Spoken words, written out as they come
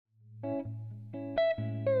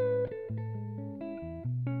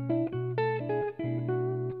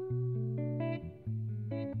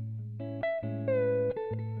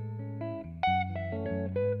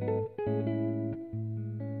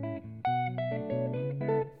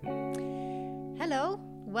Hello,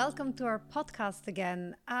 welcome to our podcast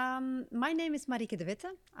again. My name is Marieke de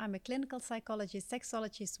Witte. I'm a clinical psychologist,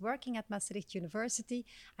 sexologist working at Maastricht University.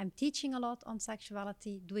 I'm teaching a lot on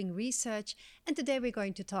sexuality, doing research, and today we're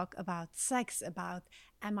going to talk about sex, about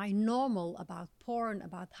am I normal, about porn,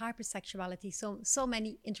 about hypersexuality, so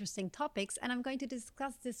many interesting topics. And I'm going to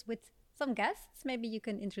discuss this with some guests. Maybe you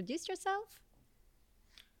can introduce yourself.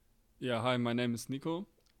 Yeah, hi, my name is Nico.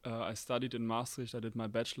 I studied in Maastricht. I did my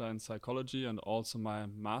bachelor in psychology and also my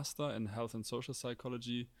master in health and social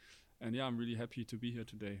psychology. And yeah, I'm really happy to be here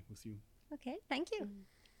today with you. Okay, thank you.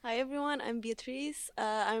 Hi everyone, I'm Beatrice.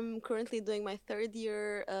 I'm currently doing my third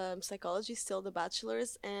year psychology, still the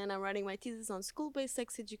bachelor's, and I'm writing my thesis on school-based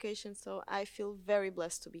sex education, so I feel very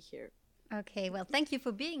blessed to be here. Okay, well, thank you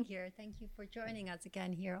for being here. Thank you for joining us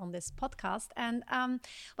again here on this podcast. And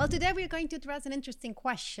well, today we're going to address an interesting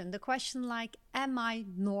question. The question like, am I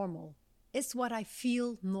normal? Is what I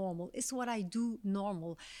feel normal? Is what I do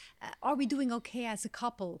normal? Are we doing okay as a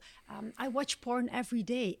couple? I watch porn every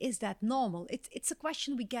day. Is that normal? It's a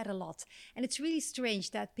question we get a lot. And it's really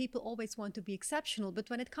strange that people always want to be exceptional. But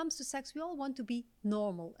when it comes to sex, we all want to be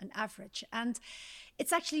normal and average. And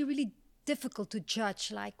it's actually really difficult to judge,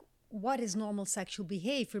 like, what is normal sexual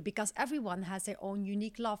behavior, because everyone has their own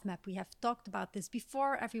unique love map. We have talked about this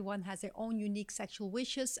before. Everyone has their own unique sexual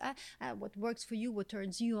wishes. What works for you, what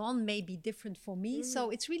turns you on may be different for me. So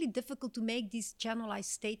it's really difficult to make these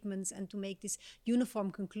generalized statements and to make these uniform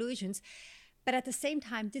conclusions. But at the same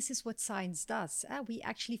time, this is what science does. We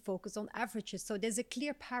actually focus on averages. So there's a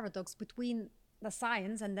clear paradox between the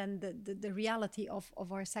science and then the reality of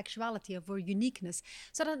our sexuality, of our uniqueness.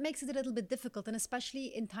 So that makes it a little bit difficult. And especially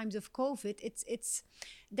in times of COVID,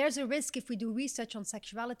 there's a risk if we do research on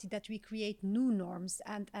sexuality that we create new norms.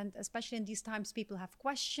 And especially in these times, people have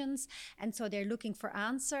questions. And so they're looking for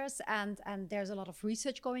answers. And there's a lot of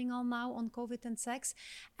research going on now on COVID and sex.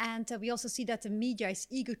 And we also see that the media is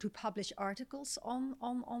eager to publish articles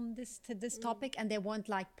on this topic. And they want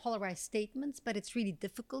like polarized statements, but it's really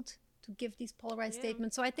difficult to give these polarized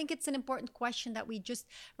statements. So I think it's an important question that we just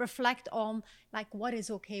reflect on, like, what is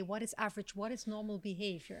okay, what is average, what is normal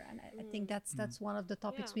behavior. And I think that's one of the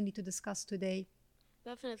topics we need to discuss today.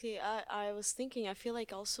 Definitely. I was thinking, I feel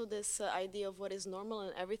like also this idea of what is normal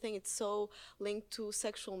and everything, it's so linked to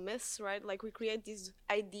sexual myths, right? Like we create these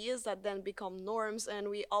ideas that then become norms, and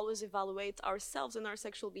we always evaluate ourselves and our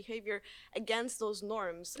sexual behavior against those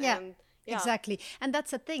norms. Yeah. And exactly. And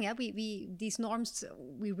that's the thing. We these norms,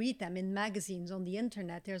 we read them in magazines, on the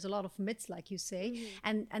internet. There's a lot of myths, like you say.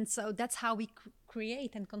 And so that's how we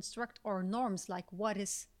create and construct our norms, like what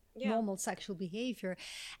is normal sexual behavior.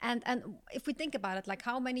 And if we think about it, like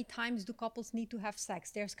how many times do couples need to have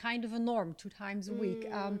sex? There's kind of a norm, 2 times a week.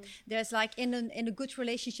 There's like in a good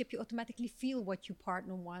relationship, you automatically feel what your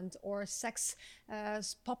partner wants, or sex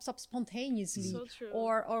pops up spontaneously. So true.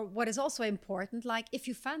 Or what is also important, like if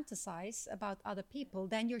you fantasize about other people,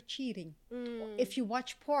 then you're cheating. If you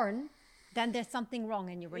watch porn, then there's something wrong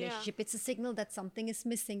in your relationship. It's a signal that something is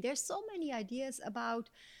missing. There's so many ideas about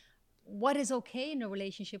what is okay in a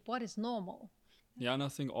relationship, what is normal. Yeah, and I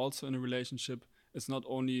think also in a relationship, it's not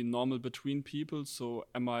only normal between people. So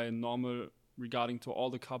am I normal regarding to all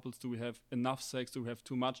the couples? Do we have enough sex? Do we have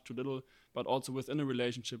too much, too little? But also within a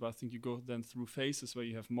relationship, I think you go then through phases where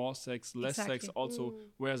you have more sex, less sex. Also,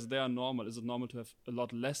 whereas they are normal. Is it normal to have a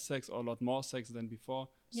lot less sex or a lot more sex than before?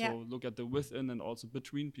 So look at the within and also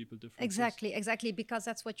between people differences. Exactly, because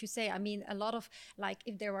that's what you say. I mean, a lot of, like,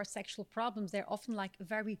 if there are sexual problems, they're often like a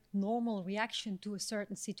very normal reaction to a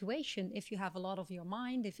certain situation. If you have a lot of your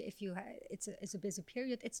mind, if it's a busy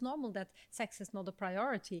period, it's normal that sex is not a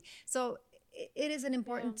priority. So it is an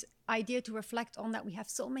important idea to reflect on, that we have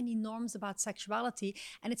so many norms about sexuality,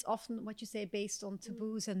 and it's often, what you say, based on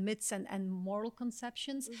taboos and myths and moral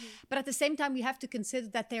conceptions. But at the same time, we have to consider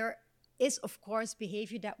that there is, of course,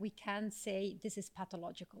 behavior that we can say this is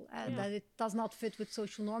pathological, that it does not fit with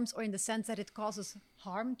social norms, or in the sense that it causes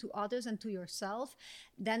harm to others and to yourself.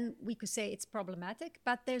 Then we could say it's problematic.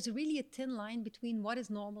 But there's really a thin line between what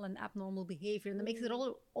is normal and abnormal behavior, and it makes it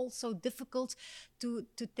also difficult to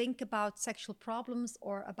think about sexual problems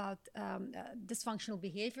or about dysfunctional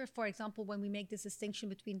behavior. For example, when we make this distinction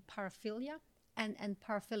between paraphilia and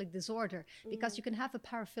paraphilic disorder, because you can have a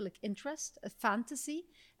paraphilic interest, a fantasy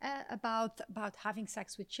about having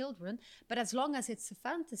sex with children, but as long as it's a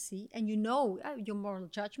fantasy and you know your moral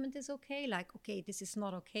judgment is okay, like, okay, this is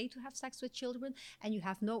not okay to have sex with children, and you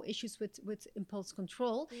have no issues with impulse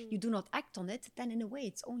control, you do not act on it, then in a way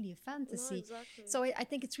it's only a fantasy. No, exactly. So I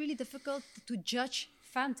think it's really difficult to judge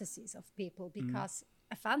fantasies of people, because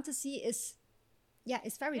a fantasy is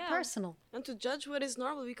it's very Yeah. personal. And to judge what is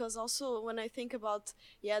normal, because also when I think about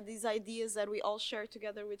these ideas that we all share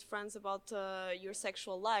together with friends about your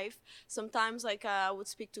sexual life, sometimes like I would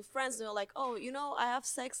speak to friends, they're like, oh, you know, I have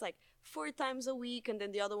sex like 4 times a week, and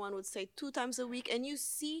then the other one would say 2 times a week, and you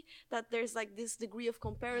see that there's like this degree of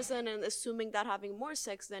comparison and assuming that having more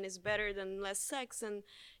sex then is better than less sex. And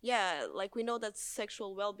like we know that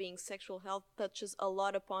sexual well-being, sexual health touches a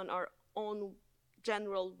lot upon our own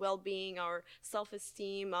general well-being, our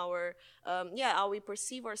self-esteem, our how we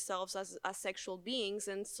perceive ourselves as sexual beings.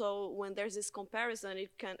 And so when there's this comparison,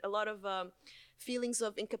 it can a lot of feelings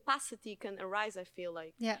of incapacity can arise, I feel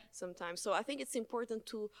like, sometimes. So I think it's important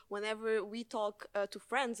to, whenever we talk to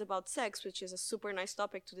friends about sex, which is a super nice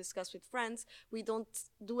topic to discuss with friends, we don't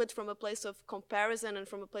do it from a place of comparison and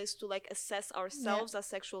from a place to like assess ourselves as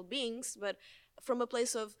sexual beings, but from a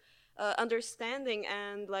place of understanding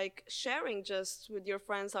and like sharing just with your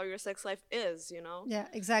friends how your sex life is, you know? Yeah,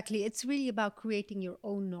 exactly. It's really about creating your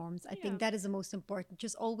own norms. I think that is the most important.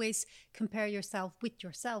 Just always compare yourself, with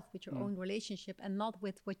your own relationship, and not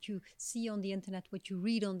with what you see on the internet, what you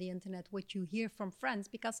read on the internet, what you hear from friends.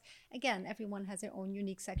 Because again, everyone has their own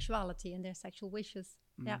unique sexuality and their sexual wishes.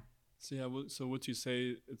 Yeah. So so would you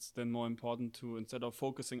say it's then more important to, instead of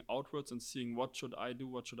focusing outwards and seeing what should I do,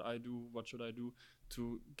 what should I do, what should I do,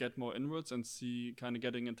 to get more inwards and see, kind of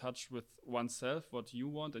getting in touch with oneself, what you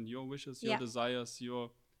want and your wishes, your desires, your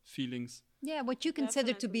feelings? Yeah, what you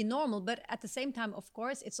consider to be normal, but at the same time, of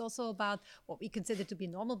course, it's also about what we consider to be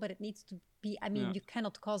normal, but it needs to be, I mean, you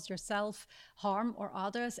cannot cause yourself harm or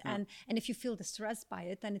others. And if you feel distressed by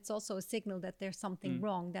it, then it's also a signal that there's something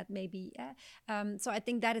wrong, that maybe, so I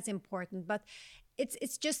think that is important. But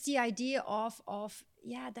it's just the idea of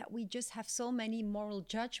that we just have so many moral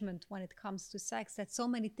judgment when it comes to sex, that so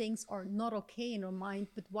many things are not okay in our mind.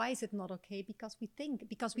 But why is it not okay? Because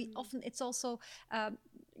we often, it's also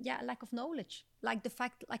lack of knowledge, like the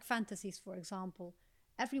fact, like fantasies, for example.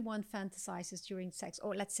 Everyone fantasizes during sex,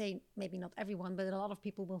 or let's say maybe not everyone, but a lot of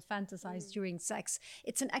people will fantasize during sex.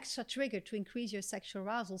 It's an extra trigger to increase your sexual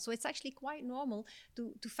arousal. So it's actually quite normal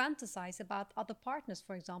to fantasize about other partners,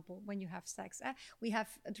 for example, when you have sex. We have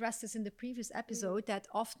addressed this in the previous episode, that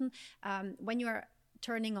often when you're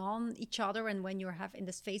turning on each other and when you're in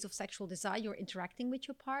this phase of sexual desire, you're interacting with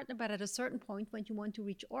your partner, but at a certain point, when you want to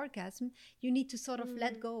reach orgasm, you need to sort of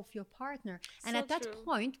let go of your partner. And at that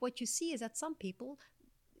point, what you see is that some people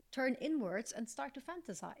turn inwards and start to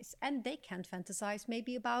fantasize, and they can fantasize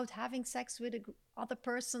maybe about having sex with other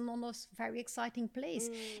person on a very exciting place.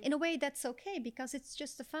 In a way, that's okay, because it's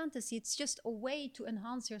just a fantasy. It's just a way to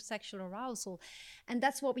enhance your sexual arousal. And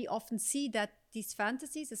that's what we often see, that these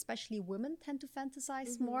fantasies, especially women, tend to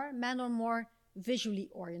fantasize more. Men are more visually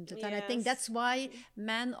oriented. And I think that's why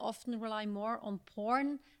men often rely more on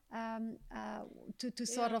porn to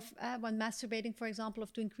sort of, when masturbating, for example,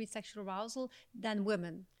 to increase sexual arousal, than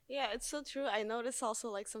women. Yeah, it's so true. I notice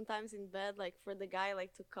also, like, sometimes in bed, like, for the guy,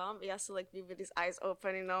 like, to come, he has to, like, be with his eyes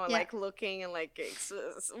open, you know, and, like, looking and, like,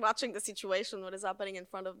 watching the situation, what is happening in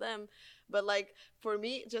front of them. But, like, for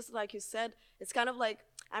me, just like you said, it's kind of like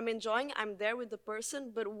I'm there with the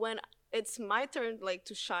person, but when it's my turn, like,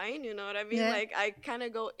 to shine, you know what I mean? Like, I kind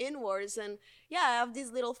of go inwards, and I have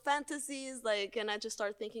these little fantasies, like, and I just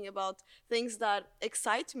start thinking about things that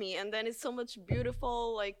excite me. And then it's so much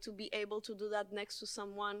beautiful, like, to be able to do that next to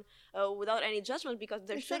someone without any judgment, because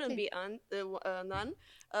there shouldn't be none.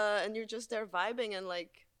 And you're just there vibing and,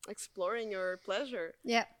 like, exploring your pleasure.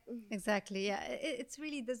 Yeah, exactly. Yeah, it's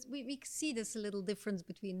really this, we see this little difference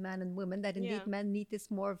between men and women, that indeed men need this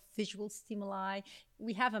more visual stimuli.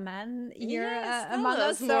 We have a man here among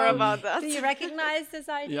us. More about that. Do you recognize this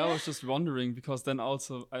idea? Yeah, I was just wondering, because then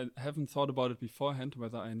also I haven't thought about it beforehand,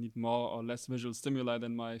 whether I need more or less visual stimuli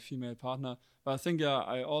than my female partner. But I think,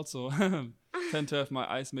 I also tend to have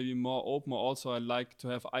my eyes maybe more open. Also, I like to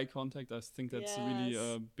have eye contact. I think that's really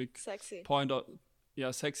a big point.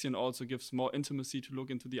 Sexy, and also gives more intimacy to look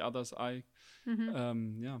into the other's eye.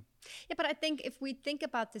 Yeah, but I think if we think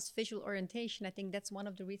about this visual orientation, I think that's one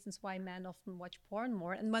of the reasons why men often watch porn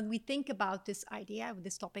more. And when we think about this idea,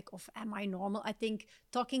 this topic of am I normal, I think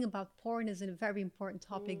talking about porn is a very important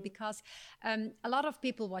topic, because a lot of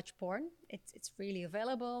people watch porn. It's really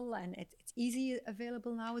available, and it's easy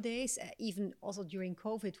available nowadays. Even also during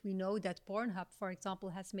COVID, we know that Pornhub, for example,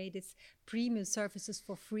 has made its premium services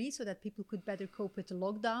for free so that people could better cope with the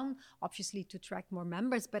lockdown, obviously to attract more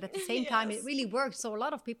members. But at the same time, it really works. So a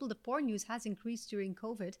lot of people the porn use has increased during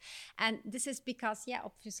COVID. And this is because, yeah,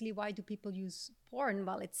 obviously, why do people use porn?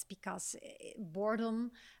 Well, it's because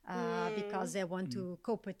boredom, because they want to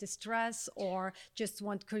cope with the stress or just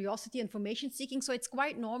want curiosity, information seeking. So it's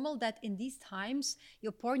quite normal that in these times,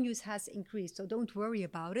 your porn use has increased. So don't worry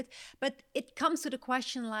about it. But it comes to the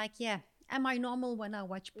question like, yeah, am I normal when I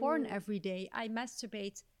watch porn every day? I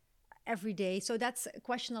masturbate every day. So that's a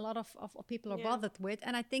question a lot of people are bothered with.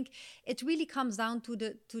 And I think it really comes down to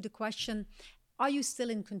the question, are you still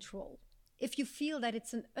in control? If you feel that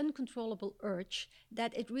it's an uncontrollable urge,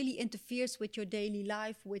 that it really interferes with your daily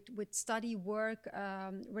life, with study, work,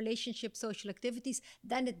 relationships, social activities,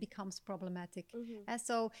 then it becomes problematic.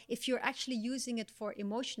 So if you're actually using it for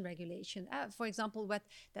emotion regulation, for example,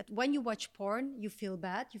 that when you watch porn, you feel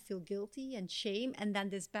bad, you feel guilty and shame, and then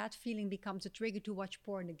this bad feeling becomes a trigger to watch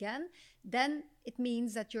porn again, then it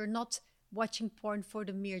means that you're not watching porn for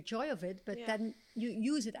the mere joy of it, but then you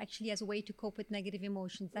use it actually as a way to cope with negative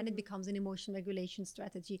emotions. Then it becomes an emotion regulation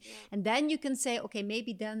strategy. And then you can say, okay,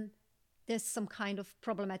 maybe then there's some kind of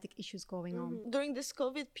problematic issues going on. During this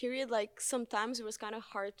COVID period, like sometimes it was kind of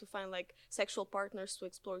hard to find like sexual partners to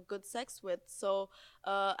explore good sex with. So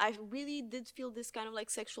I really did feel this kind of like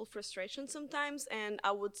sexual frustration sometimes, and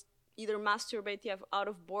I would either masturbate out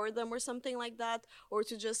of boredom or something like that, or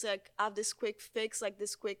to just like have this quick fix, like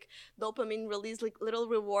this quick dopamine release, like little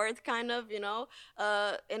reward kind of,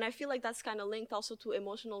 and I feel like that's kind of linked also to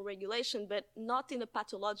emotional regulation, but not in a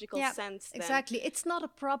pathological sense then. Exactly. It's not a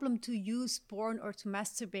problem to use porn or to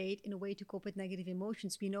masturbate in a way to cope with negative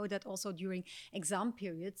emotions. We know that also during exam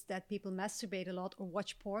periods that people masturbate a lot or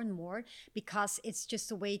watch porn more because it's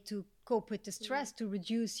just a way to cope with the stress, to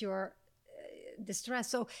reduce your distress.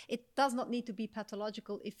 So it does not need to be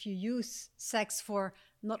pathological if you use sex for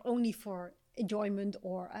not only for enjoyment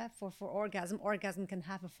or for orgasm. Orgasm can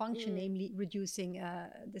have a function, namely reducing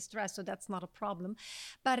the stress, so that's not a problem.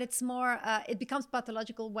 But it's more, it becomes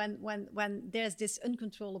pathological when there's this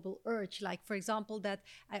uncontrollable urge. Like, for example, that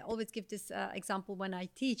I always give this example when I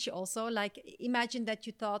teach also, like imagine that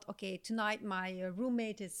you thought, okay, tonight my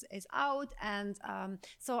roommate is out, and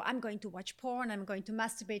so I'm going to watch porn, I'm going to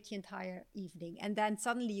masturbate the entire evening. And then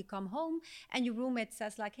suddenly you come home and your roommate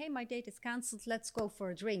says like, hey, my date is cancelled, let's go for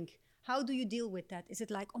a drink. How do you deal with that? Is it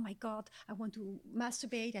like, oh my God, I want to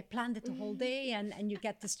masturbate, I planned it the whole day, and you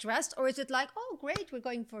get distressed? Or is it like, oh great, we're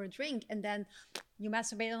going for a drink, and then you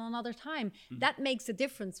masturbate on another time? That makes a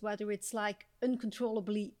difference, whether it's like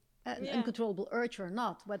uncontrollably uncontrollable urge or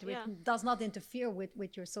not, whether it does not interfere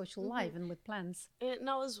with your social life and with plans. And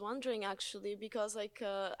I was wondering actually, because like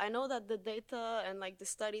I know that the data and like the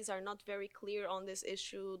studies are not very clear on this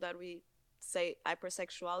issue that we say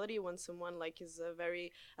hypersexuality, when someone like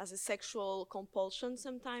has a sexual compulsion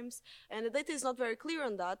sometimes, and the data is not very clear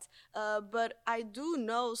on that, but I do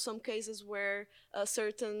know some cases where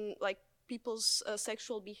certain like people's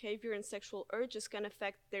sexual behavior and sexual urges can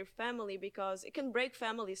affect their family, because it can break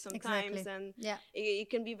families sometimes. And it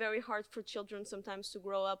can be very hard for children sometimes to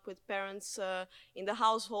grow up with parents in the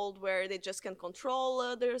household where they just can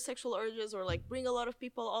control their sexual urges, or like bring a lot of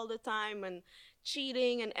people all the time and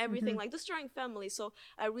cheating and everything, like destroying families. So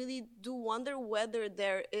I really do wonder whether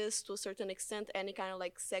there is, to a certain extent, any kind of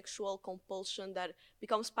like sexual compulsion that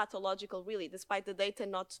becomes pathological, really, despite the data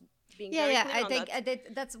not being very clear I on think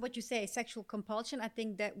that. that's what you say, sexual compulsion. I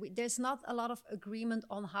think that there's not a lot of agreement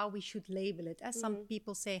on how we should label it. As some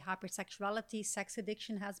people say hypersexuality, sex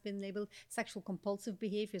addiction has been labeled, sexual compulsive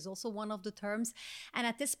behavior is also one of the terms. And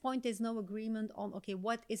at this point, there's no agreement on, okay,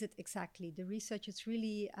 what is it exactly? The research is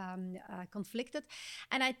really conflicted.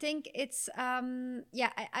 And I think it's,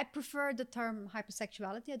 I prefer the term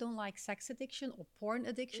hypersexuality. I don't like sex addiction or porn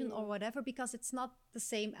addiction or whatever, because it's not the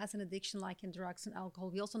same as an addiction like in drugs and alcohol.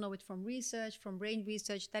 We also know it from research, from brain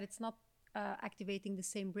research, that it's not activating the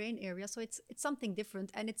same brain area. So it's something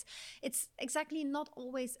different. And it's exactly not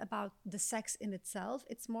always about the sex in itself.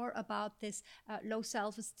 It's more about this low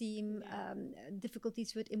self-esteem,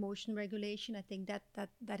 difficulties with emotion regulation. I think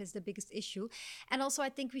that is the biggest issue. And also I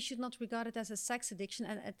think we should not regard it as a sex addiction,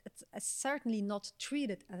 and it's certainly not treat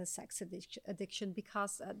it as a sex addiction,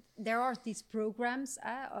 because there are these programs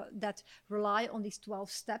that rely on these 12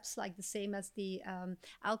 steps, like the same as the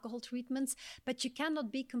alcohol treatments, but you cannot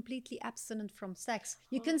be completely abstinent from sex.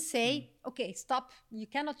 You can say, okay, stop, you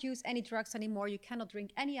cannot use any drugs anymore, you cannot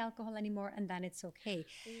drink any alcohol anymore, and then it's okay.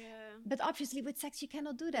 But obviously with sex you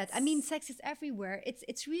cannot do that. I mean, sex is everywhere.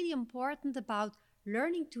 It's really important about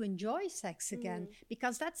learning to enjoy sex again,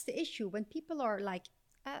 because that's the issue. When people are like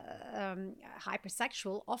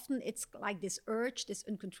hypersexual, often it's like this urge, this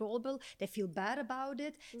uncontrollable, they feel bad about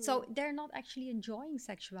it. So they're not actually enjoying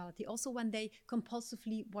sexuality. Also, when they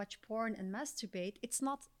compulsively watch porn and masturbate,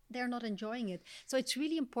 they're not enjoying it. So it's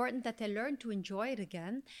really important that they learn to enjoy it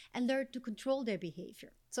again and learn to control their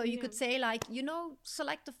behavior. So you could say, like,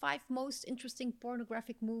 select the 5 most interesting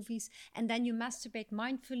pornographic movies, and then you masturbate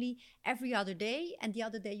mindfully every other day, and the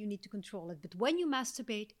other day you need to control it. But when you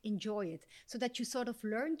masturbate, enjoy it, so that you sort of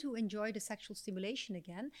learn to enjoy the sexual stimulation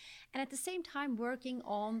again. And at the same time, working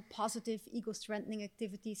on positive ego-strengthening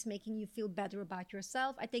activities, making you feel better about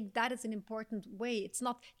yourself. I think that is an important way. It's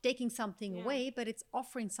not taking something away, but it's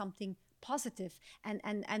offering something positive,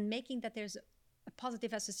 and making that there's a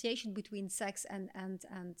positive association between sex and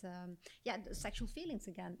the sexual feelings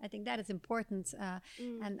again. I think that is important.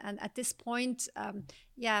 And at this point,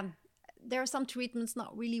 there are some treatments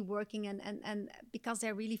not really working, and because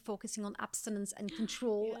they're really focusing on abstinence and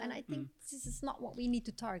control. And I think this is not what we need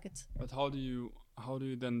to target. But how do you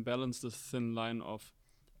then balance the thin line of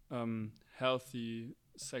healthy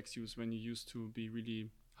sex use when you used to be really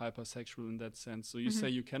hypersexual in that sense? So you say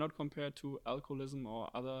you cannot compare to alcoholism or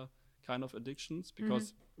other kind of addictions,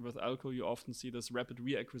 because with alcohol you often see this rapid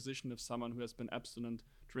reacquisition. If someone who has been abstinent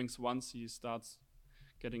drinks once, he starts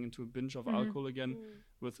getting into a binge of alcohol again.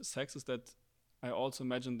 With sex is that I also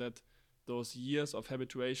imagine that those years of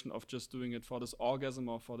habituation of just doing it for this orgasm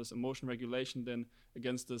or for this emotion regulation, then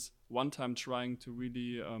against this one time trying to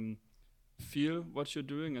really feel what you're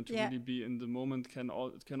doing and to really be in the moment,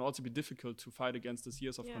 it can also be difficult to fight against these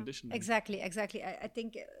years of conditioning. Exactly. I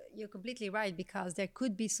think you're completely right, because there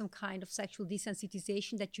could be some kind of sexual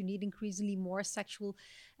desensitization, that you need increasingly more sexual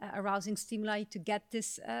arousing stimuli to get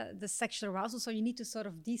this the sexual arousal. So you need to sort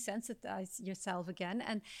of desensitize yourself again.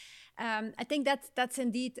 And I think that's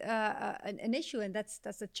indeed an issue, and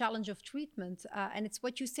that's a challenge of treatment. And it's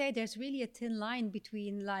what you say, there's really a thin line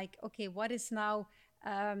between, like, okay, what is now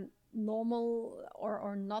normal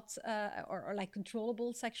or not, or like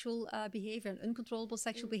controllable sexual behavior and uncontrollable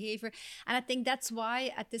sexual behavior. And I think that's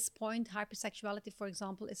why at this point hypersexuality, for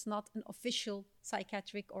example, is not an official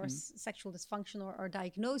psychiatric or sexual dysfunction or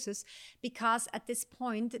diagnosis, because at this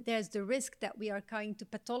point there's the risk that we are going to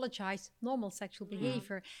pathologize normal sexual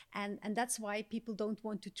behavior, and that's why people don't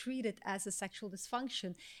want to treat it as a sexual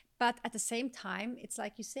dysfunction. But at the same time, it's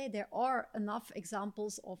like you say, there are enough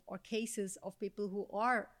examples of or cases of people who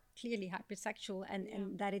are clearly hypersexual,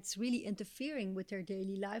 and that it's really interfering with their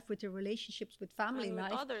daily life, with their relationships, with family and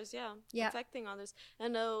life. With others, affecting others.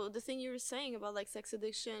 And the thing you were saying about like sex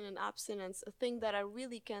addiction and abstinence, a thing that I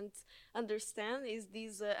really can't understand is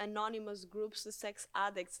these anonymous groups, the sex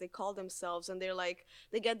addicts, they call themselves, and they're like,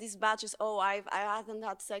 they get these badges. Oh, I haven't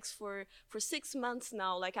had sex for 6 months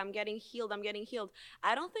now. Like I'm getting healed.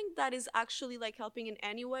 I don't think that is actually like helping in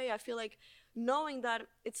any way. I feel like knowing that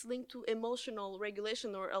it's linked to emotional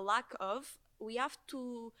regulation or a lack of, we have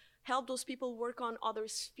to help those people work on other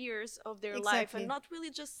spheres of their life, and not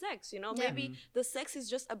really just sex, maybe the sex is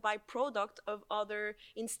just a byproduct of other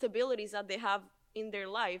instabilities that they have in their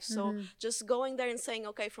life. So just going there and saying,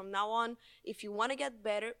 okay, from now on, if you want to get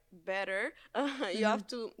better, you have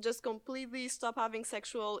to just completely stop having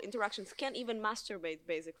sexual interactions. Can't even masturbate,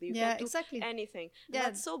 basically. You can't do anything.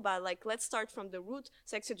 That's so bad. Like, let's start from the root.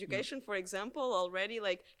 Sex education, for example, already,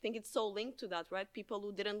 like, I think it's so linked to that, right? People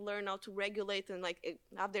who didn't learn how to regulate and like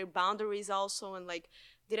have their boundaries also, and like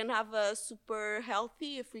didn't have a super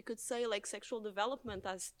healthy, if we could say, like sexual development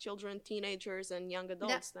as children, teenagers, and young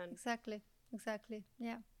adults. Then Exactly.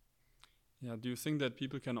 Yeah. Do you think that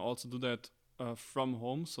people can also do that from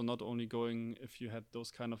home? So not only going, if you had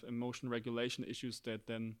those kind of emotion regulation issues that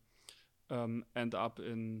then end up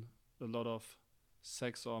in a lot of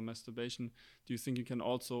sex or masturbation, do you think you can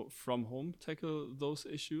also from home tackle those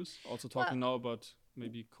issues? Also talking now about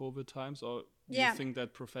maybe COVID times, or do you think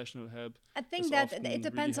that professional help? I think that it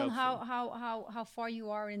depends on how far you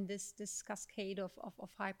are in this cascade of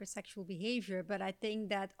hypersexual behavior. But I think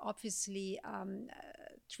that obviously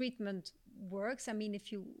treatment works. I mean,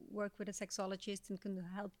 if you work with a sexologist and can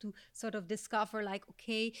help to sort of discover, like,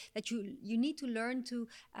 okay, that you need to learn to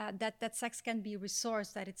that sex can be a resource,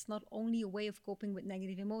 that it's not only a way of coping with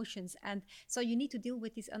negative emotions. And so you need to deal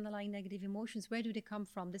with these underlying negative emotions. Where do they come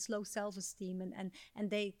from? This low self-esteem, and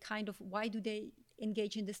they kind of, why do they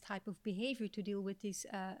engage in this type of behavior to deal with these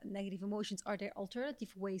negative emotions? Are there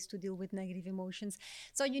alternative ways to deal with negative emotions?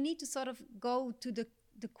 So you need to sort of go to the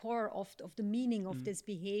core of the meaning of this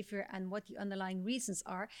behavior and what the underlying reasons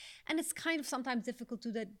are. And it's kind of sometimes difficult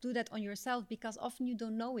to do that on yourself, because often you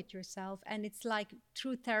don't know it yourself. And it's like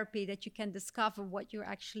through therapy that you can discover what you're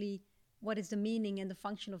actually what is the meaning and the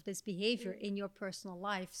function of this behavior in your personal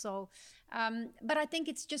life. So, but I think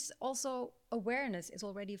it's just also awareness is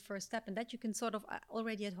already a first step, and that you can sort of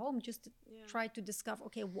already at home just try to discover,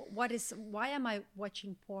 okay, why am I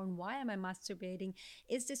watching porn? Why am I masturbating?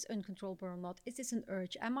 Is this uncontrollable or not? Is this an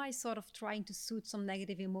urge? Am I sort of trying to soothe some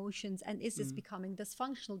negative emotions? And is this becoming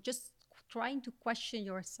dysfunctional? Just trying to question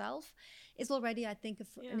yourself is already, I think,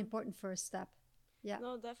 an important first step. Yeah.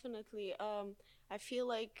 No, definitely. I feel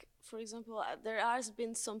like, for example, there has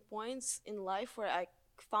been some points in life where I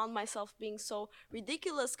found myself being so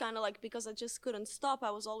ridiculous, kind of like, because I just couldn't stop.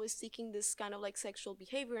 I was always seeking this kind of like sexual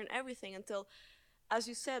behavior and everything until, as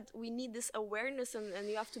you said, we need this awareness, and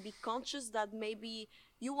you have to be conscious that maybe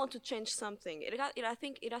you want to change something. I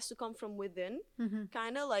think it has to come from within,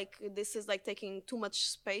 kind of like, this is like taking too much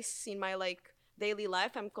space in my like daily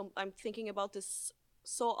life. I'm thinking about this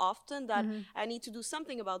so often that I need to do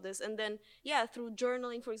something about this. And then through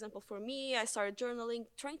journaling, for example, for me, I started journaling,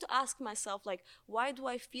 trying to ask myself, like, why do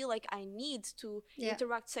I feel like I need to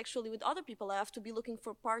interact sexually with other people? I have to be looking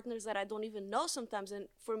for partners that I don't even know sometimes. And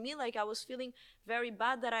for me, like, I was feeling very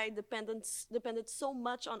bad that I depended so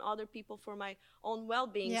much on other people for my own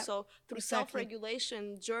well-being. So through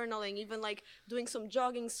self-regulation, journaling, even like doing some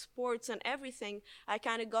jogging, sports and everything, I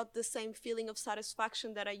kind of got the same feeling of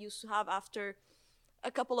satisfaction that I used to have after a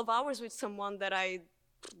couple of hours with someone that I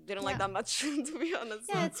didn't like that much, to be honest.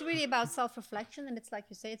 Yeah, it's really about self-reflection, and it's like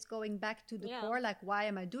you say, it's going back to the core, like, why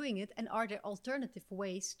am I doing it, and are there alternative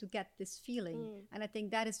ways to get this feeling? And I think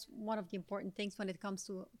that is one of the important things when it comes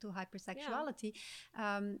to hypersexuality.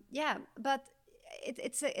 But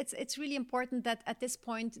it's really important that at this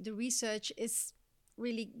point the research is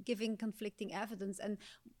really giving conflicting evidence, and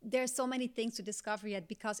there's so many things to discover yet,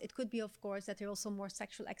 because it could be, of course, that there's also more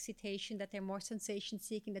sexual excitation, that they're more sensation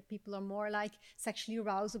seeking, that people are more like sexually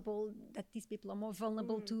arousable, that these people are more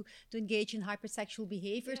vulnerable to engage in hypersexual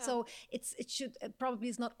behavior. So it probably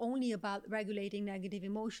is not only about regulating negative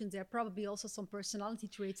emotions. There are probably also some personality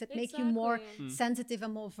traits that make you more sensitive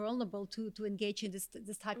and more vulnerable to engage in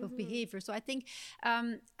this type of behavior. So I think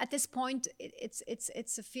at this point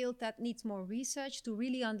it's a field that needs more research to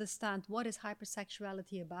really understand what is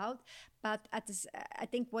hypersexuality about. But I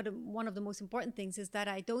think one of the most important things is that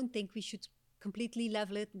I don't think we should completely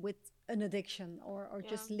level it with an addiction or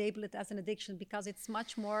just label it as an addiction, because it's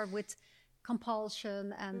much more with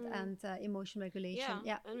compulsion and emotion regulation.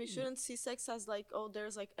 And we shouldn't see sex as like, oh,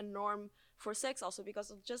 there's like a norm for sex also, because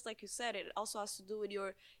of, just like you said, it also has to do with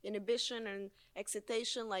your inhibition and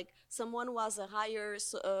excitation. Like someone who has a higher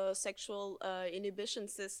sexual inhibition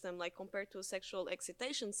system, like compared to a sexual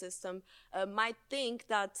excitation system, might think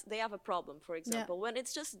that they have a problem, for example, when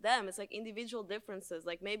it's just them. It's like individual differences.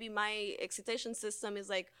 Like maybe my excitation system is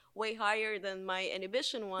like way higher than my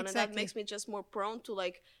inhibition one, and that makes me just more prone to,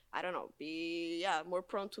 like, I don't know, be more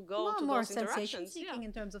prone to go to more those interactions. Sensation seeking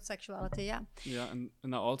in terms of sexuality. And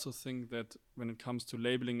I also think that when it comes to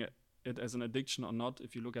labeling it as an addiction or not,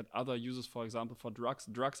 if you look at other uses, for example, for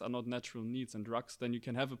drugs are not natural needs, and drugs, then you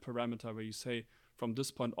can have a parameter where you say from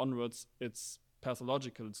this point onwards it's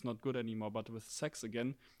pathological, it's not good anymore. But with sex,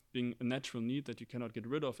 again, being a natural need that you cannot get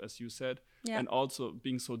rid of, as you said, and also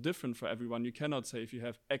being so different for everyone, you cannot say if you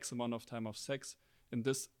have X amount of time of sex in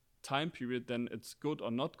this time period, then it's good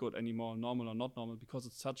or not good anymore, normal or not normal, because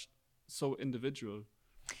it's so individual.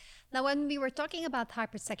 Now, when we were talking about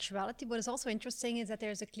hypersexuality, what is also interesting is that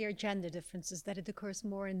there's a clear gender differences, that it occurs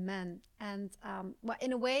more in men. And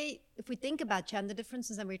in a way, if we think about gender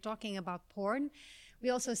differences and we're talking about porn, we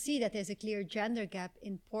also see that there's a clear gender gap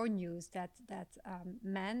in porn use, that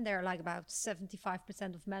men, there are like about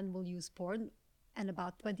 75% of men will use porn and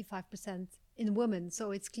about 25% in women.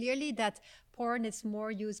 So it's clearly that porn is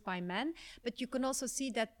more used by men, but you can also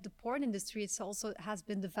see that the porn industry has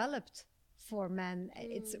been developed for men.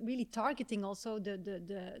 It's really targeting also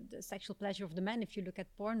the sexual pleasure of the men, if you look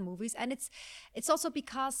at porn movies. And it's also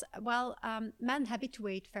because, men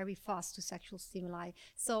habituate very fast to sexual stimuli.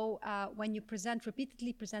 So when you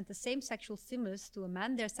repeatedly present the same sexual stimulus to a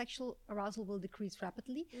man, their sexual arousal will decrease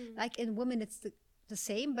rapidly. Like in women, it's the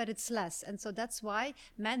same, but it's less. And so that's why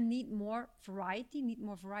men need more variety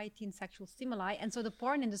in sexual stimuli. And so the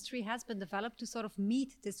porn industry has been developed to sort of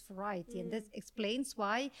meet this variety. And this explains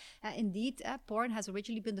why, indeed, porn has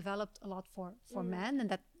originally been developed a lot for men, and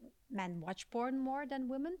that men watch porn more than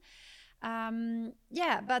women.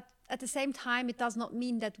 Yeah, but at the same time, it does not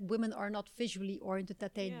mean that women are not visually oriented,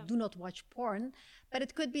 that they do not watch porn. But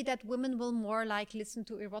it could be that women will more like listen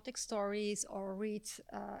to erotic stories or read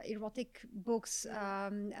erotic books,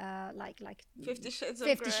 like 50 Shades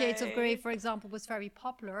Fifty Shades of Grey, for example, was very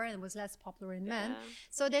popular and was less popular in men.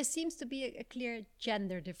 So there seems to be a clear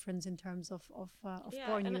gender difference in terms of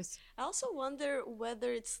porn use. I also wonder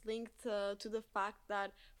whether it's linked to the fact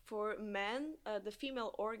that for men, the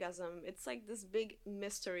female orgasm, it's like this big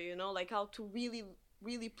mystery, you know, like how to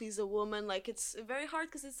really please a woman. Like it's very hard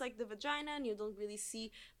because it's like the vagina and you don't really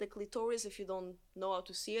see the clitoris if you don't know how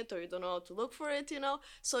to see it or you don't know how to look for it, you know.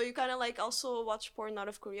 So you kind of like also watch porn out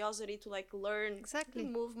of curiosity to like learn the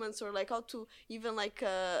movements or like how to even like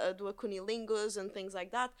do a cunnilingus and things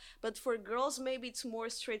like that. But for girls, maybe it's more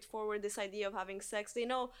straightforward, this idea of having sex. They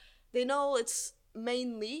know it's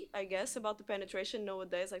mainly, I guess, about the penetration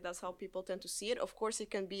nowadays. Like that's how people tend to see it. Of course,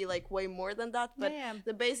 it can be like way more than that, but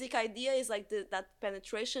the basic idea is like that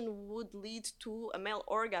penetration would lead to a male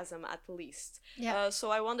orgasm at least.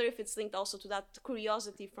 So I wonder if it's linked also to that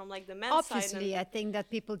curiosity from like the men's side. Obviously, I think that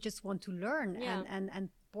people just want to learn, and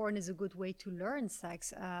porn is a good way to learn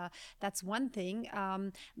sex. That's one thing.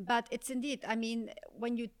 But it's indeed, I mean,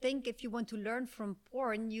 when you think if you want to learn from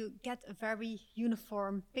porn, you get a very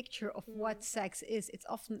uniform picture of what sex is. It's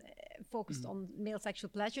often focused on male sexual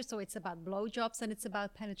pleasure. So it's about blowjobs and it's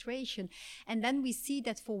about penetration. And then we see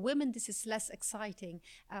that for women, this is less exciting.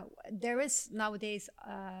 There is nowadays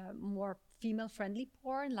more female-friendly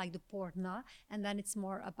porn, like the porno, and then it's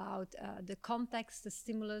more about the context, the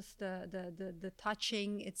stimulus, the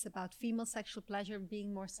touching. It's about female sexual pleasure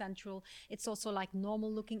being more central. It's also like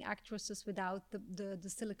normal-looking actresses without the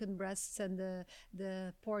silicone breasts and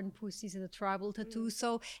the porn pussies and the tribal tattoos.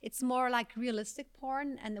 So it's more like realistic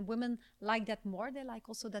porn, and women like that more. They like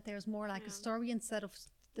also that there's more like a story instead of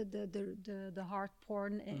the hard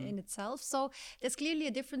porn in itself. So there's clearly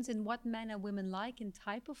a difference in what men and women like in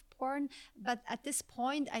type of porn. But at this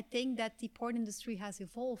point, I think that the porn industry has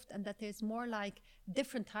evolved and that there's more like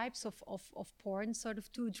different types of porn sort of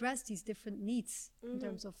to address these different needs in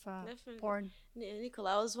terms of porn.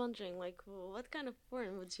 Nicola, I was wondering, like, what kind of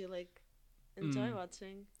porn would you like enjoy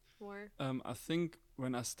watching more? I think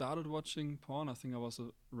when I started watching porn, I think I was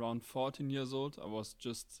around 14 years old. I was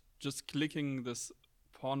just clicking this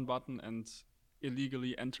porn button and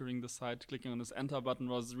illegally entering the site. Clicking on this enter button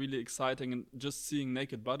was really exciting, and just seeing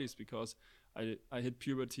naked bodies, because I hit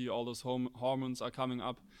puberty, all those hormones are coming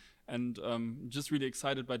up, and just really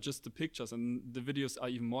excited by just the pictures, and the videos are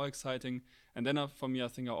even more exciting. And then for me, I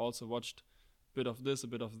think I also watched a bit of this, a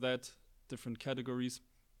bit of that, different categories.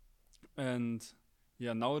 And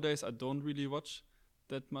yeah, nowadays I don't really watch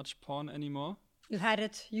that much porn anymore. You had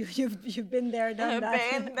it. You've been there, done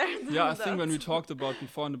that. Yeah, I think when we talked about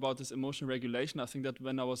before and about this emotional regulation, I think that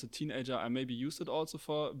when I was a teenager, I maybe used it also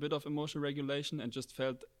for a bit of emotional regulation, and just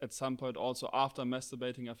felt at some point also after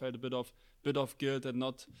masturbating, I felt a bit of guilt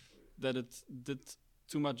that it did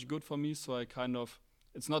too much good for me. So I kind of,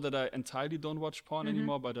 it's not that I entirely don't watch porn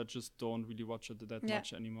anymore, but I just don't really watch it that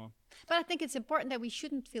much anymore. But I think it's important that we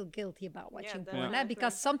shouldn't feel guilty about watching porn,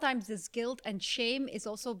 because sometimes this guilt and shame is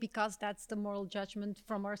also because that's the moral judgment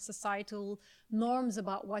from our societal norms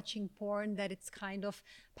about watching porn, that it's kind of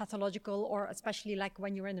pathological, or especially like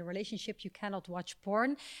when you're in a relationship, you cannot watch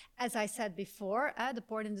porn. As I said before, the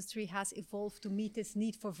porn industry has evolved to meet this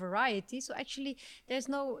need for variety. So actually, there's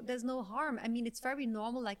no harm. I mean, it's very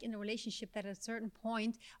normal, like in a relationship, that at a certain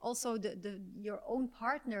point, also your own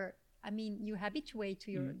partner, I mean, you habituate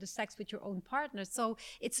to the sex with your own partner. So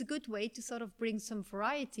it's a good way to sort of bring some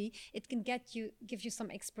variety. It can give you some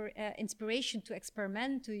inspiration to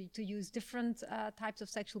experiment, to use different types of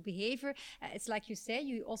sexual behavior. It's like you say,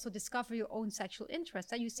 you also discover your own sexual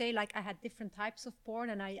interests. You say, like, I had different types of porn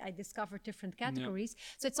and I discovered different categories.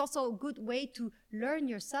 So it's also a good way to learn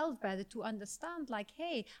yourself better, to understand, like,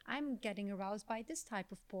 hey, I'm getting aroused by this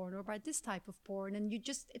type of porn or by this type of porn. And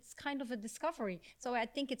it's kind of a discovery. So I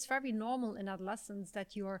think it's very normal in adolescence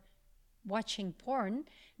that you're watching porn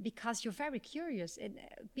because you're very curious. And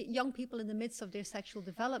young people in the midst of their sexual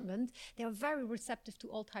development, they are very receptive to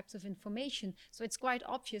all types of information. So it's quite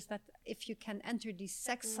obvious that if you can enter these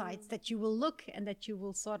sex sites, that you will look and that you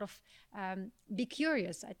will sort of be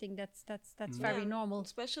curious. I think that's very normal.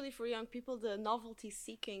 Especially for young people, the novelty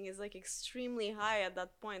seeking is like extremely high at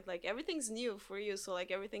that point. Like everything's new for you, so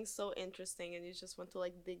like everything's so interesting, and you just want to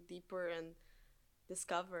like dig deeper and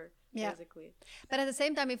discover, basically. But at the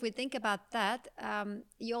same time, if we think about that,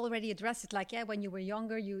 you already addressed it, like, when you were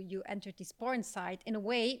younger, you entered this porn site. In a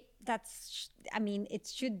way, you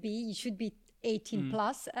should be 18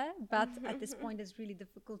 plus, but at this point it's really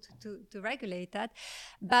difficult to regulate that.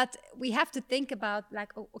 But we have to think about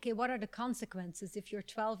like, okay, what are the consequences if you're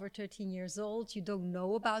 12 or 13 years old, you don't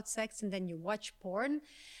know about sex, and then you watch porn.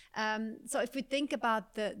 So if we think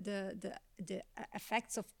about the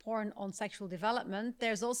effects of porn on sexual development,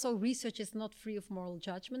 there's also research is not free of moral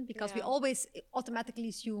judgment, because we always automatically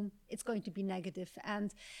assume it's going to be negative.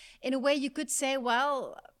 And in a way you could say,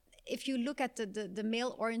 well, if you look at the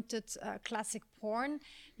male-oriented classic porn,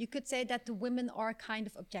 you could say that the women are kind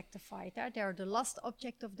of objectified. They're the lust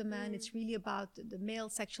object of the man. It's really about the male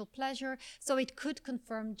sexual pleasure. So it could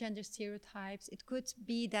confirm gender stereotypes. It could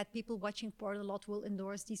be that people watching porn a lot will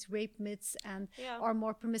endorse these rape myths and or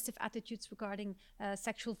more permissive attitudes regarding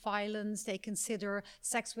sexual violence. They consider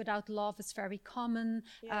sex without love is very common.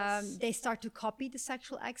 They start to copy the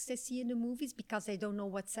sexual acts they see in the movies because they don't know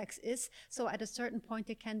what sex is. So at a certain point,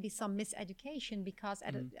 there can be some miseducation because,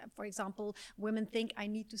 for example, women think I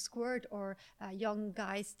need to squirt, or young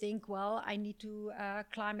guys think, well, I need to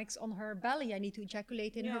climax on her belly, I need to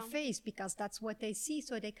ejaculate in her face, because that's what they see,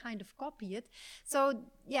 so they kind of copy it. So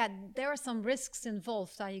yeah, there are some risks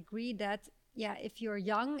involved. I agree that if you're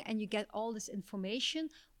young and you get all this information,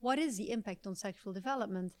 what is the impact on sexual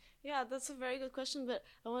development? Yeah, that's a very good question, but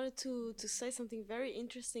I wanted to say something very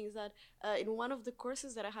interesting, is that in one of the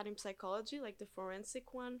courses that I had in psychology, like the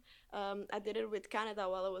forensic one, I did it with Canada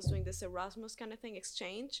while I was doing this Erasmus kind of thing,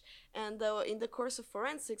 exchange. And in the course of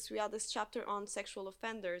forensics, we had this chapter on sexual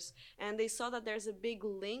offenders, and they saw that there's a big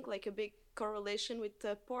link, like a big correlation with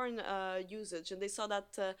porn usage. And they saw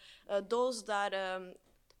that those that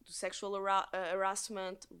sexual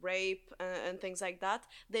harassment, rape, and things like that,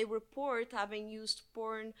 they report having used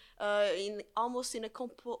porn in almost in a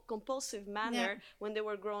compulsive manner when they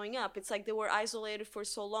were growing up. It's like they were isolated for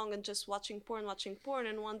so long and just watching porn,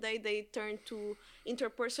 and one day they turned to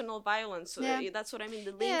interpersonal violence. That's what I mean,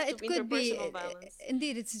 the link to interpersonal violence.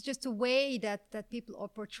 Indeed, it's just a way that people are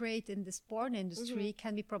portrayed in this porn industry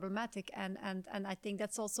can be problematic, and I think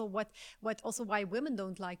that's also what also why women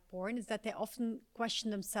don't like porn, is that they often question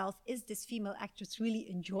themselves, is this female actress really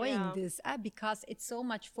enjoying this? Because it's so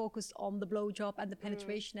much focused on the blowjob and the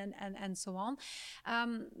penetration and so on.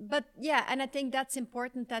 But and I think that's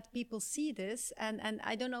important that people see this. And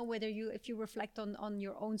I don't know whether if you reflect on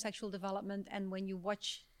your own sexual development and when you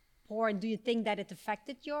watch porn, do you think that it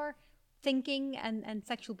affected your thinking and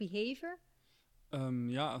sexual behavior?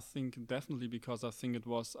 I think definitely, because I think it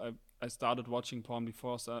was, I started watching porn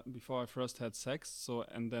before I first had sex. So,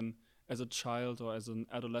 and then as a child or as an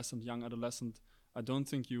adolescent, young adolescent, I don't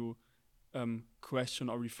think you question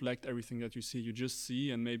or reflect everything that you see. You just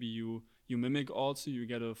see, and maybe you mimic also. You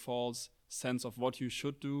get a false sense of what you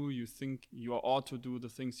should do. You think you ought to do the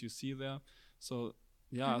things you see there. So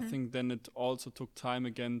I think then it also took time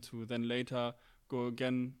again to then later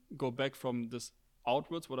go back from this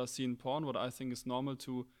outwards, what I see in porn, what I think is normal,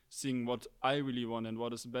 to seeing what I really want and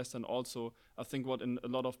what is best. And also I think what in a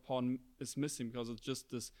lot of porn is missing, because it's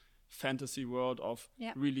just this fantasy world of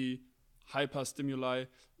really hyper stimuli,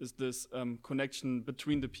 is this connection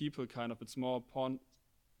between the people kind of. It's more porn,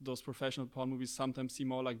 those professional porn movies sometimes seem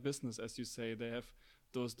more like business, as you say. They have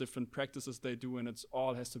those different practices they do, and it's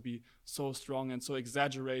all has to be so strong and so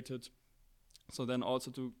exaggerated. So then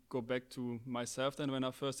also to go back to myself, then when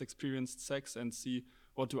I first experienced sex and see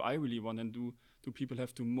what do I really want, and do people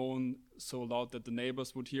have to moan so loud that the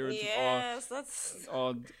neighbors would hear it?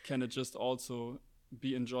 Or can it just also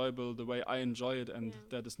be enjoyable the way I enjoy it, and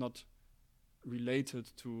that is not related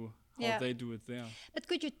to how they do it there. But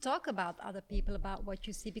could you talk about other people, about what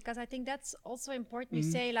you see? Because I think that's also important. You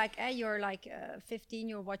say like, you're like 15,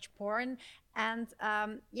 you watch porn, and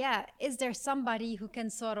is there somebody who can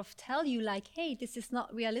sort of tell you like, hey, this is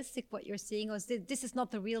not realistic what you're seeing, or this is not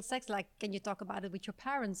the real sex? Like, can you talk about it with your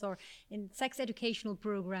parents or in sex educational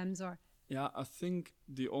programs? Or I think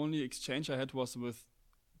the only exchange I had was with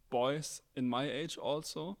boys in my age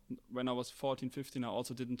also. When I was 14, 15, I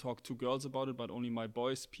also didn't talk to girls about it, but only my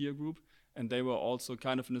boys' peer group. And they were also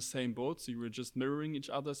kind of in the same boat. So you were just mirroring each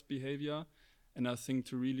other's behavior. And I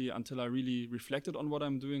think until I really reflected on what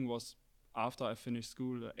I'm doing was after I finished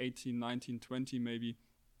school, 18, 19, 20 maybe.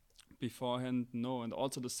 Beforehand, no. And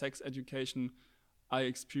also the sex education I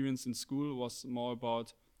experienced in school was more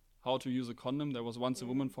about how to use a condom. There was once a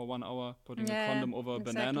woman for 1 hour putting a condom over a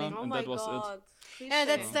banana, and that was it. Yeah,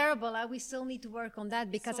 that's terrible. We still need to work on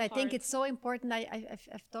that, because I think it's so important.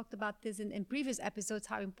 I've talked about this in previous episodes,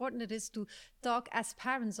 how important it is to talk as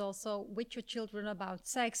parents also with your children about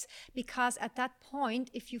sex, because at that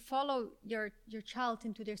point, if you follow your child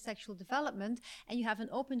into their sexual development and you have an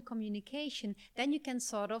open communication, then you can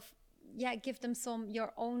sort of give them some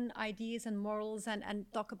your own ideas and morals, and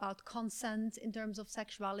talk about consent in terms of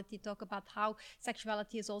sexuality, talk about how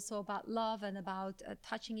sexuality is also about love and about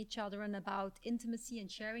touching each other and about intimacy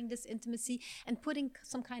and sharing this intimacy, and putting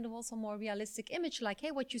some kind of also more realistic image, like,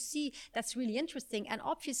 hey, what you see, that's really interesting. And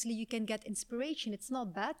obviously you can get inspiration. It's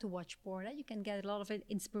not bad to watch porn. You can get a lot of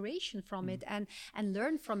inspiration from it and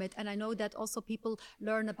learn from it. And I know that also people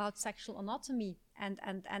learn about sexual anatomy.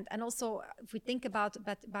 And also, if we think about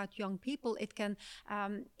young people, it can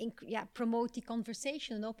promote the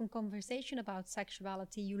conversation, an open conversation about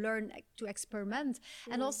sexuality. You learn to experiment.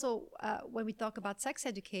 And also, when we talk about sex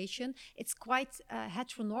education, it's quite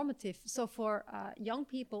heteronormative. So for young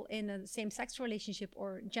people in a same-sex relationship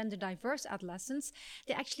or gender-diverse adolescents,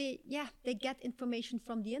 they actually, they get information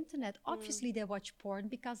from the internet. Obviously, they watch porn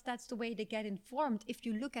because that's the way they get informed. If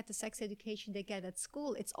you look at the sex education they get at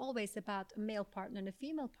school, it's always about a male partner and a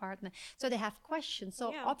female partner, so they have questions,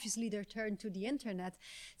 so obviously they're turned to the internet.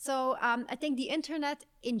 So I think the internet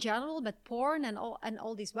in general, but porn and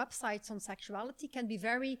all these websites on sexuality can be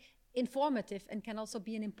very informative and can also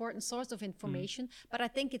be an important source of information. But I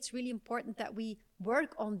think it's really important that we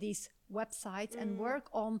work on these websites and work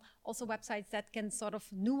on also websites that can sort of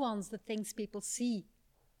nuance the things people see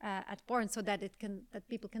at porn, so that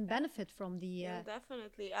people can benefit from the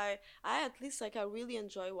definitely. I at least, like, I really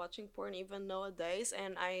enjoy watching porn even nowadays,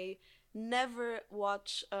 and I never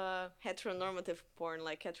watch heteronormative porn,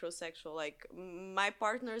 like heterosexual. Like, my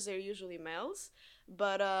partners are usually males,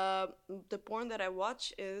 but the porn that I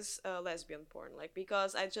watch is lesbian porn, like,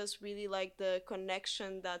 because I just really like the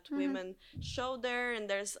connection that women show there. And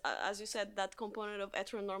there's as you said, that component of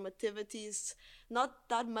heteronormativity is not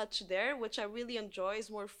that much there, which I really enjoy. Is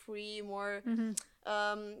more free, more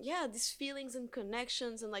these feelings and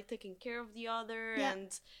connections, and like taking care of the other,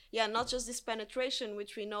 and not just this penetration,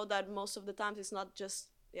 which we know that most of the times it's not just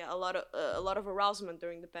a lot of arousement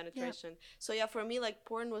during the penetration. So for me, like,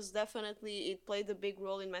 porn was definitely, it played a big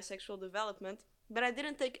role in my sexual development, but I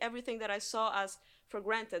didn't take everything that I saw as for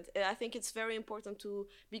granted. I think it's very important to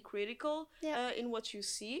be critical in what you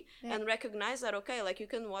see, and recognize that, okay, like, you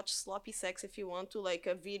can watch sloppy sex if you want to, like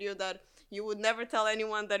a video that you would never tell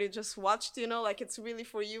anyone that you just watched, like, it's really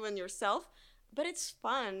for you and yourself, but it's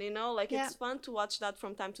fun, like, it's fun to watch that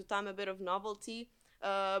from time to time, a bit of novelty.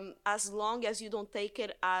 As long as you don't take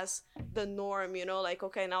it as the norm, like,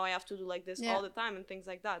 okay, now I have to do like this all the time and things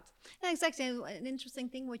like that. Yeah, exactly. An interesting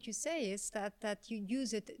thing what you say is that you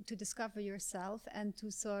use it to discover yourself and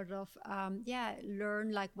to sort of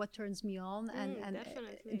learn, like, what turns me on and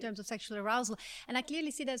in terms of sexual arousal. And I clearly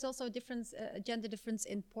see there's also a difference, a gender difference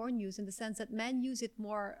in porn use, in the sense that men use it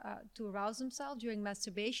more to arouse themselves during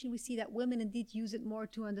masturbation. We see that women indeed use it more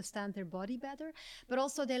to understand their body better, but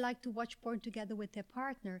also they like to watch porn together with their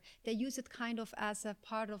partner. They use it kind of as a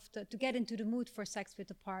part of to get into the mood for sex with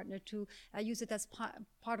the partner, to use it as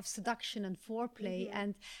part of seduction and foreplay.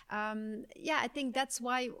 And I think that's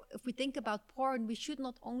why, if we think about porn, we should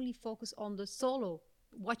not only focus on the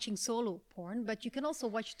watching solo porn, but you can also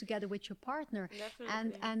watch together with your partner.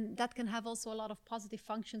 And that can have also a lot of positive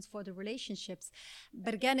functions for the relationships.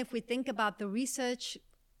 But again, if we think about the research,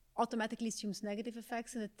 automatically assumes negative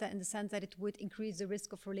effects in the sense that it would increase the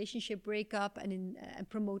risk of relationship breakup and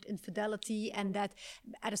promote infidelity, and that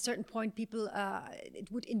at a certain point people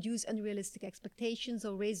it would induce unrealistic expectations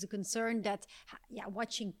or raise the concern that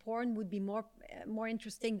watching porn would be more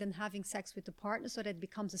interesting than having sex with the partner, so that it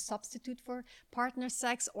becomes a substitute for partner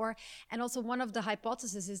sex. And also one of the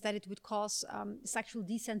hypotheses is that it would cause sexual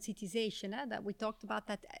desensitization, that we talked about,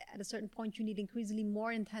 that at a certain point you need increasingly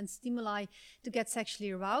more intense stimuli to get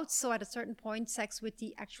sexually aroused. So at a certain point, sex with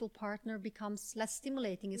the actual partner becomes less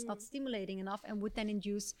stimulating. It's not stimulating enough, and would then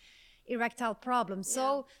induce erectile problems.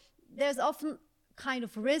 So there's often kind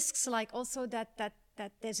of risks, like also that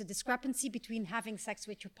there's a discrepancy between having sex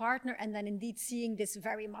with your partner and then indeed seeing this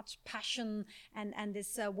very much passion and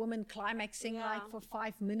this woman climaxing like for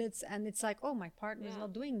 5 minutes, and it's like, oh, my partner is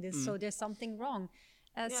not doing this, so there's something wrong.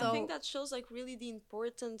 So I think that shows, like, really the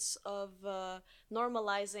importance of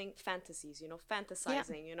normalizing fantasies,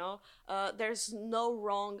 fantasizing, there's no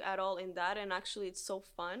wrong at all in that, and actually it's so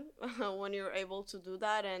fun when you're able to do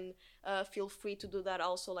that, and feel free to do that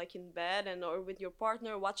also, like, in bed or with your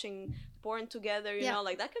partner, watching porn together, you know,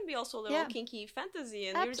 like, that can be also a little kinky fantasy,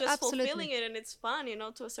 and you're just fulfilling it, and it's fun,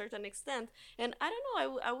 to a certain extent. And I don't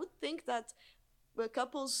know, I would think that the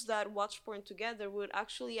couples that watch porn together would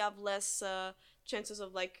actually have less chances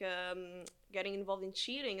of like getting involved in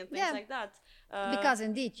cheating and things like that. Because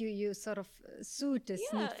indeed you sort of suit this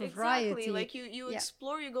need for variety. Like you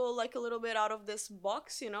explore, you go like a little bit out of this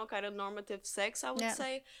box, you know, kind of normative sex, I would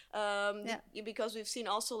say. Because we've seen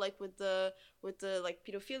also like with the like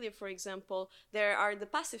pedophilia, for example, there are the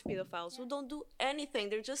passive pedophiles who don't do anything.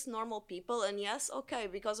 They're just normal people, and yes, okay,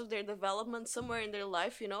 because of their development somewhere in their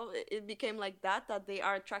life, you know, it became like that they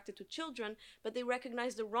are attracted to children, but they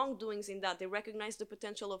recognize the wrongdoings in that. They recognize the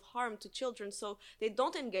potential of harm to children, so they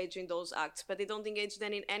don't engage in those acts, but they don't engage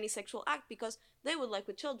then in any sexual act because they would like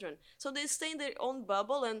with children. So they stay in their own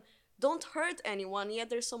bubble and don't hurt anyone, yet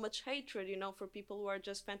there's so much hatred, you know, for people who are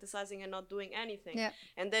just fantasizing and not doing anything.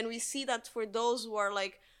 And then we see that for those who are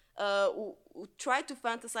like who try to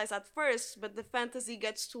fantasize at first, but the fantasy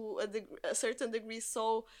gets to a certain degree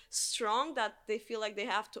so strong that they feel like they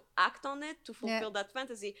have to act on it to fulfill that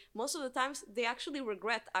fantasy. Most of the times they actually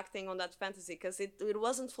regret acting on that fantasy because it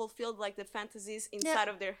wasn't fulfilled like the fantasies inside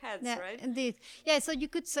of their heads, right? Indeed. So you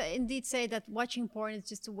could say that watching porn is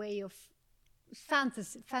just a way of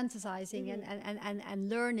fantasizing and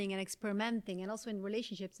learning and experimenting, and also in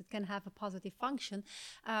relationships it can have a positive function.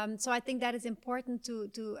 So I think that is important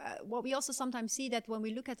to what we also sometimes see, that when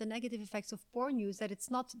we look at the negative effects of porn use, that it's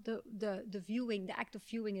not the viewing, the act of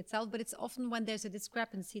viewing itself, but it's often when there's a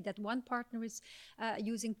discrepancy, that one partner is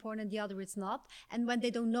using porn and the other is not, and when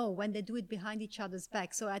they don't know, when they do it behind each other's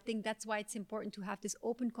back. So I think that's why it's important to have this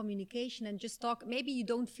open communication and just talk. Maybe you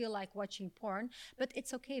don't feel like watching porn, but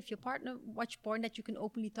it's okay if your partner watch porn, that you can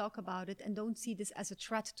openly talk about it and don't see this as a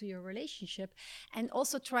threat to your relationship. And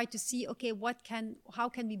also try to see, okay, how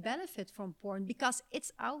can we benefit from porn, because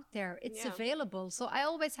it's out there, it's available. So I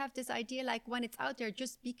always have this idea, like, when it's out there,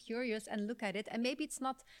 just be curious and look at it. And maybe it's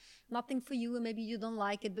nothing for you, and maybe you don't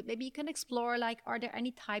like it, but maybe you can explore, like, are there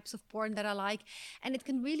any types of porn that I like? And it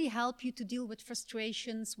can really help you to deal with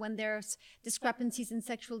frustrations when there's discrepancies in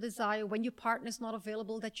sexual desire, when your partner's not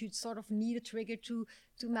available, that you sort of need a trigger to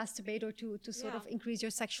masturbate, or to sort of increase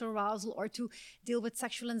your sexual arousal, or to deal with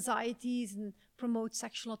sexual anxieties and promote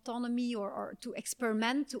sexual autonomy, or to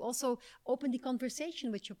experiment, to also open the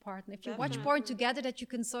conversation with your partner. If you watch porn together, that you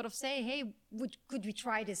can sort of say, hey, could we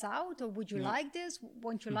try this out? Or would you like this?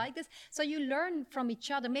 Won't you like this? So you learn from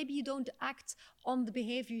each other. Maybe you don't act on the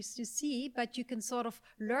behaviors you see, but you can sort of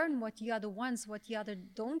learn what the other wants, what the other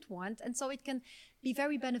don't want. And so it can be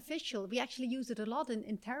very beneficial. We actually use it a lot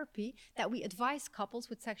in therapy, that we advise couples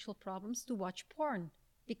with sexual problems to watch porn,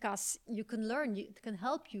 because you can learn, it can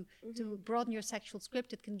help you to broaden your sexual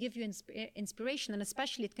script, it can give you inspiration, and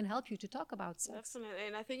especially it can help you to talk about sex. Definitely.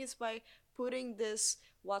 And I think it's by putting this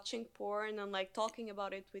watching porn and like talking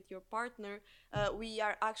about it with your partner, we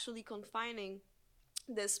are actually confining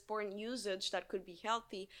this porn usage that could be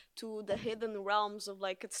healthy to the hidden realms of,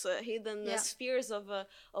 like, it's hidden spheres of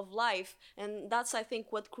life. And that's, I think,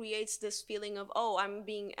 what creates this feeling of, oh, I'm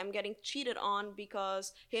getting cheated on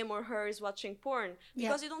because him or her is watching porn,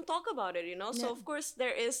 because you don't talk about it, you know. So of course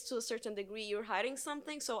there is, to a certain degree, you're hiding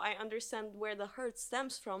something, so I understand where the hurt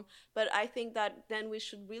stems from, but I think that then we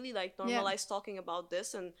should really like normalize talking about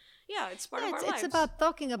this. And it's part of our lives. It's about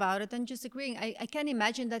talking about it and just agreeing. I can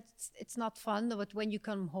imagine that it's not fun, but when you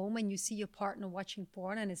come home and you see your partner watching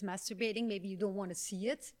porn and is masturbating, maybe you don't want to see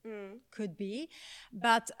it. Could be.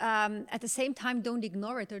 But at the same time, don't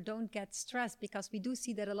ignore it or don't get stressed, because we do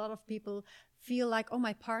see that a lot of people feel like, oh,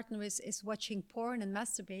 my partner is watching porn and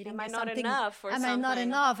masturbating. Am I not enough? Am I not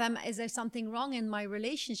enough? Is there something wrong in my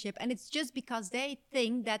relationship? And it's just because they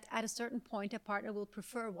think that at a certain point a partner will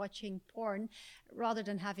prefer watching porn rather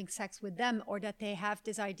than having sex with them, or that they have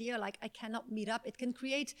this idea like, I cannot meet up. It can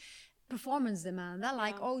create performance demand,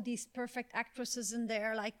 like, oh, these perfect actresses, and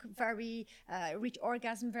they're like very reach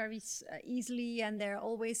orgasm very easily, and they're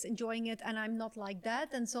always enjoying it, and I'm not like that,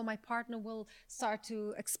 and so my partner will start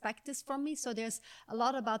to expect this from me. So there's a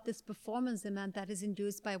lot about this performance demand that is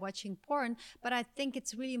induced by watching porn. But I think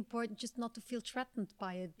it's really important just not to feel threatened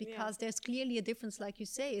by it, because there's clearly a difference. Like you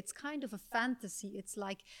say, it's kind of a fantasy. It's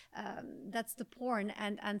like that's the porn,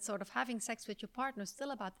 and sort of having sex with your partner is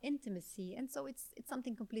still about intimacy, and so it's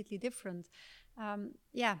something completely different.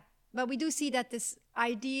 But we do see that this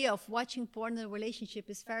idea of watching porn in a relationship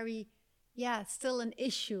is very still an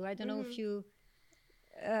issue. I don't know if you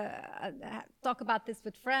talk about this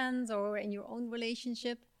with friends or in your own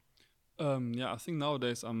relationship. I think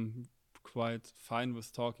nowadays I'm quite fine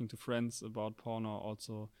with talking to friends about porn, or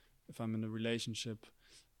also if I'm in a relationship,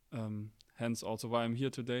 hence also why I'm here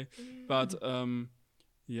today. But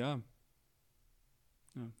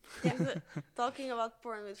Yeah, talking about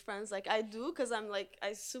porn with friends, like I do, because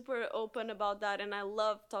I super open about that, and I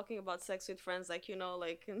love talking about sex with friends, like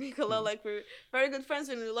like Nicola, like we're very good friends,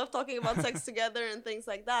 and we love talking about sex together and things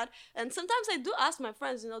like that. And sometimes I do ask my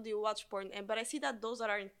friends, do you watch porn? But I see that those that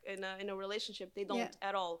are in a relationship, they don't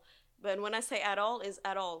at all. But when I say at all, is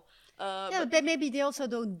at all. But maybe they also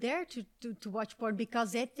don't dare to watch porn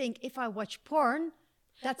because they think if I watch porn,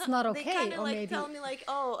 that's not okay. They kind of or like maybe tell me like,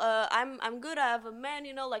 oh, I'm good. I have a man,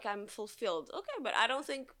 like I'm fulfilled. Okay, but I don't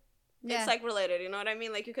think it's like related. You know what I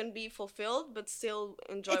mean? Like you can be fulfilled but still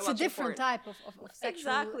enjoy. It's watching a different porn. type of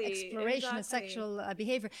sexual exploration and sexual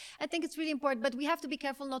behavior. I think it's really important, but we have to be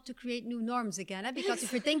careful not to create new norms again. Because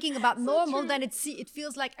if you're thinking about normal, then it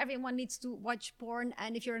feels like everyone needs to watch porn,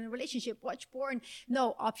 and if you're in a relationship, watch porn.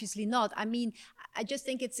 No, obviously not. I mean, I just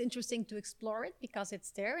think it's interesting to explore it because it's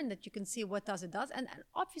there and that you can see what it does. And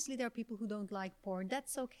obviously there are people who don't like porn.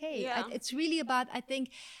 That's okay. Yeah. It's really about, I think,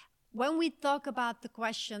 when we talk about the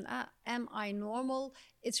question, am I normal?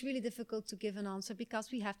 It's really difficult to give an answer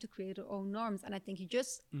because we have to create our own norms. And I think you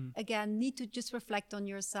just, again, need to just reflect on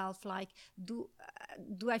yourself. Like, do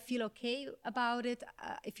I feel okay about it?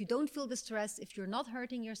 If you don't feel distressed, if you're not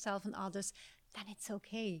hurting yourself and others, then it's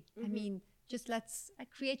okay. I mean, just let's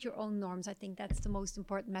create your own norms. I think that's the most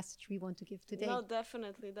important message we want to give today. No,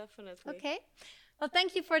 definitely. Okay. Well,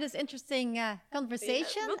 thank you for this interesting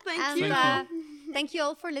conversation. Well, thank you. Thank you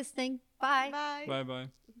all for listening. Bye. Bye. Bye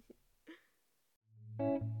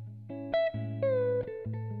bye.